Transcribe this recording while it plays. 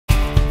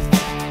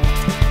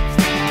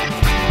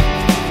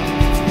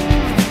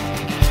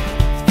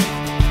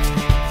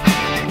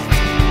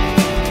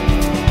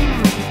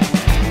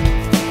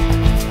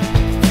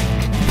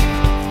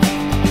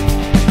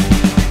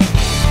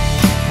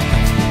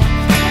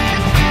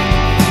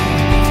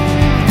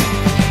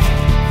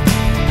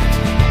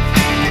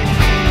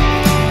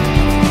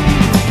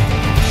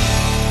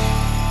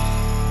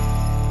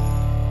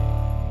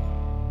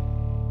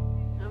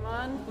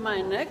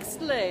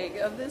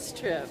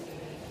trip,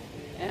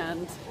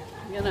 and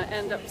I'm gonna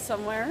end up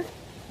somewhere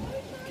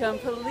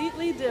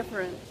completely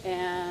different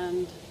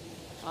and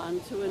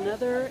on to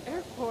another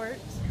airport.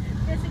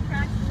 There's a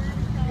crash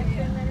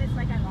and then it's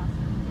like I lost it.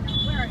 You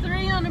know, where are you?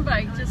 3 on a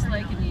bike, just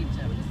like in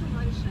Egypt.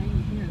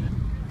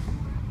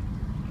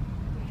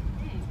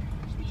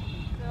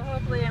 So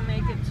hopefully I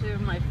make it to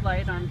my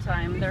flight on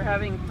time. They're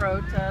having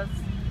protests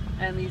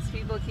and these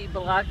people keep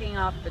blocking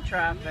off the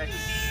traffic.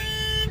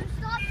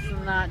 It's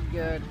not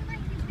good.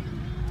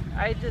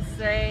 I just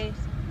say,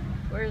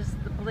 where's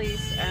the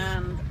police?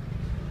 And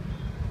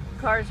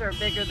cars are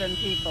bigger than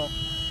people.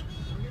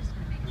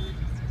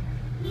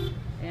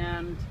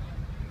 And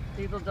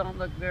people don't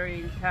look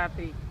very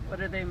happy. What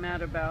are they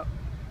mad about?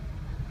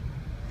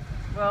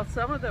 Well,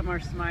 some of them are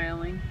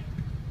smiling.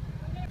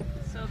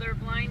 So they're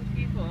blind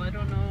people. I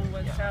don't know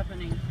what's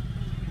happening.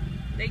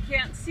 They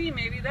can't see.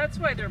 Maybe that's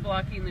why they're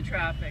blocking the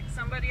traffic.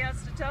 Somebody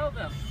has to tell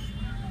them.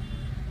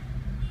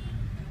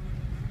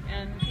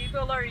 And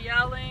people are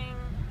yelling.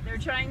 They're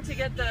trying to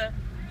get the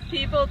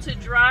people to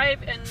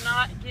drive and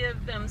not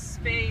give them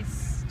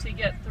space to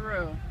get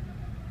through.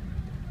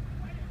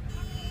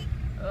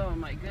 Oh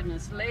my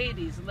goodness,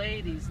 ladies,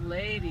 ladies,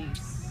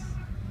 ladies,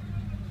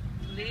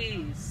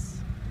 please.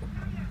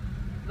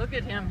 Look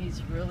at him,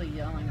 he's really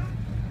yelling.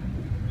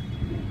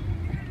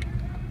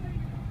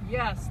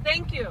 Yes,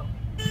 thank you.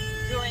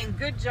 Doing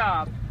good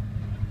job.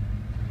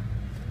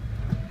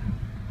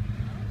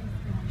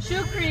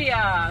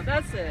 Shukriya,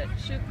 that's it,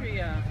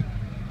 shukriya.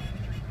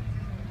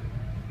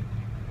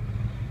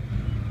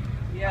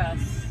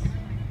 Yes,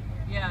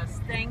 yes,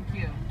 thank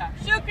you.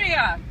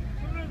 Shukriya.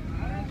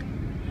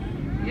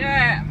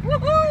 Yeah,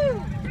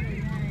 woohoo!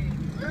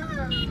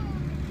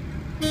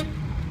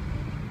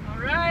 All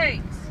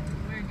right,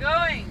 we're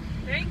going.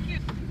 Thank you,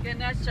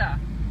 Ganesha.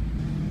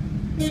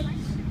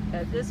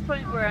 At this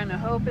point, we're on a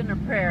hope and a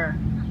prayer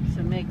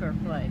to make our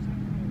flight.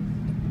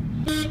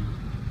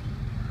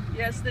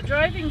 Yes, the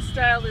driving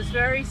style is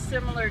very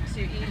similar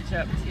to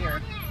Egypt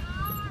here.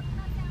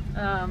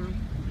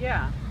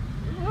 Yeah,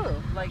 ooh,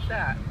 like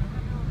that.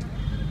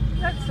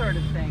 That sort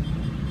of thing,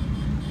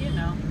 you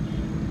know,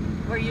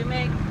 where you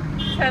make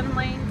 10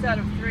 lanes out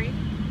of 3?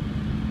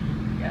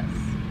 Yes.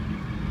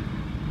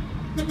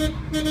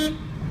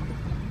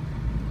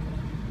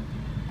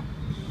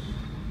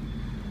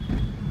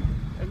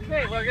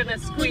 Okay, we're gonna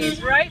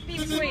squeeze right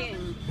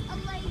between.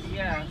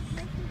 Yes.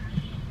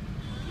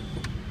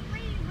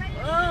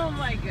 Oh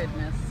my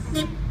goodness.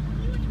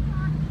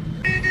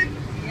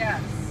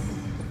 Yes.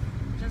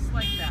 Just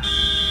like that.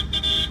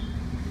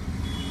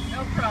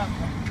 No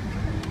problem.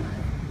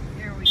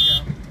 Here we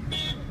go.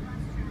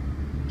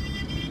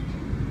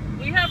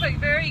 We have a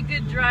very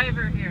good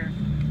driver here,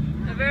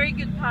 a very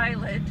good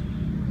pilot.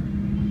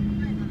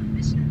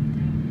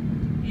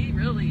 He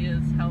really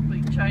is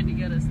helping, trying to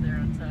get us there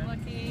on time.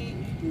 Lucky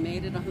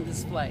made it on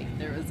this flight.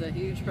 There was a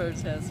huge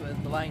protest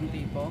with blind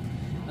people.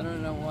 I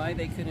don't know why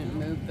they couldn't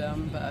move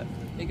them, but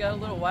it got a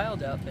little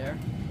wild out there.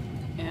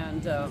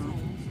 And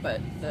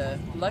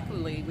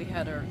luckily we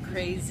had our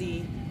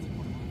crazy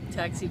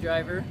taxi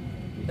driver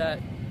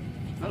that,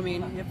 I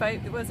mean, if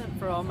it wasn't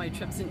for all my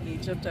trips in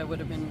Egypt, I would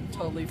have been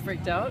totally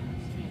freaked out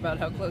about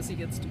how close he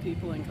gets to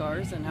people in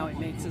cars and how he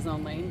makes his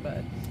own lane,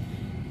 but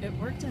it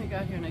worked and I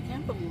got here, and I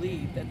can't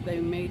believe that they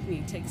made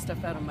me take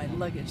stuff out of my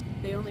luggage.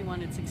 They only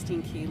wanted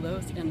 16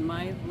 kilos, and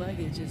my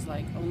luggage is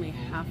like only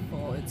half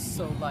full. It's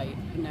so light.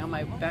 And now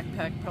my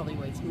backpack probably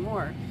weighs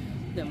more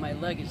than my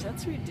luggage.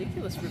 That's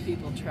ridiculous for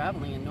people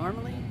traveling, and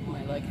normally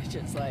my luggage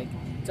is like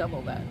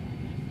double that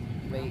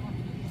weight.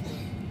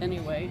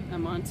 Anyway,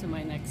 I'm on to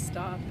my next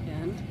stop,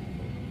 and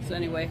so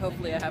anyway,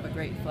 hopefully I have a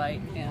great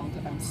flight,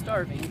 and I'm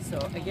starving, so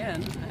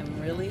again, I'm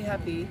really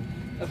happy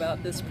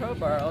about this Pro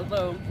Bar,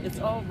 although it's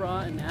all raw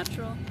and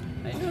natural.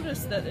 I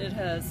noticed that it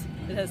has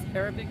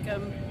Arabic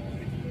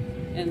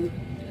and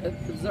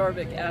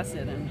ascorbic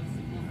acid, and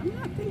I'm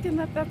not thinking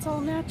that that's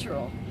all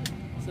natural.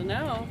 So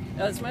now,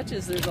 as much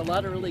as there's a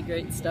lot of really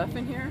great stuff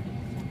in here,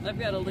 I've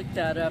got to look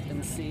that up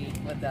and see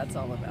what that's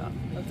all about.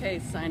 Okay,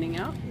 signing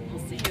out.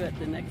 We'll see you at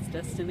the next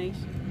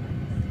destination.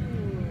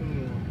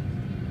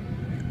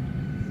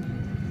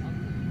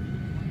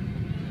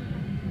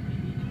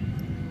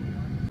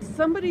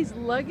 Somebody's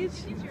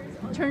luggage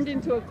turned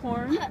into a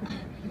corn.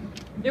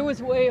 It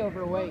was way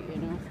overweight, you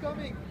know.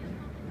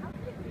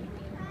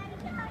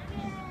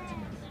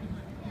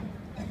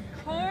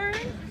 Corn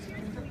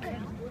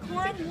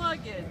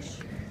luggage.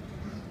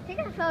 Take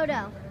a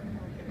photo.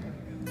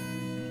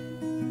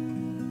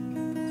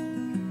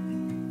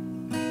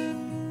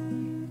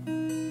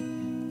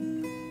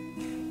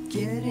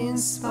 Get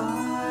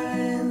inspired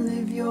and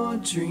live your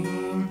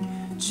dream.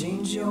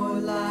 Change your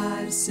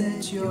life,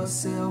 set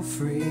yourself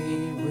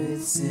free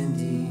with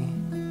Cindy.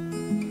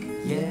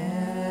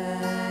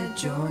 Yeah,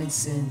 join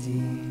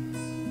Cindy.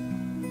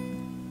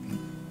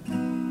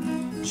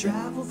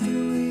 Travel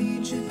through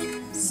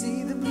Egypt,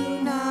 see the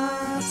blue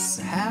Nile,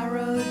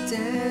 Sahara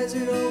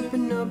Desert,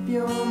 open up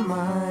your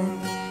mind.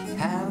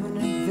 Have an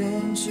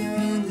adventure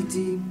in the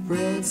deep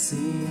Red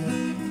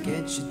Sea.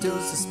 Get your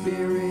dose of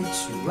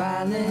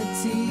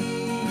spirituality.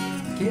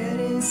 Get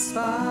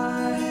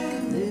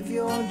inspired, live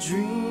your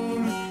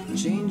dream.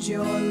 Change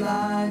your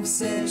life,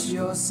 set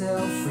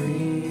yourself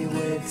free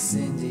with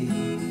Cindy.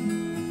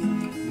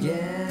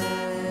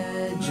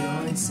 Yeah,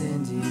 join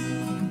Cindy.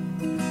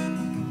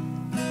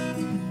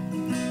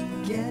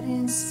 Get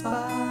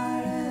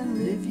inspired and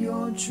live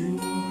your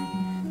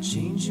dream.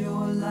 Change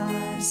your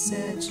life,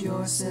 set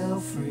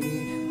yourself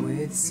free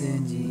with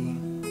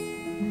Cindy.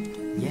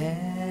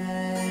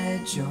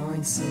 Yeah,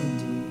 join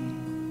Cindy.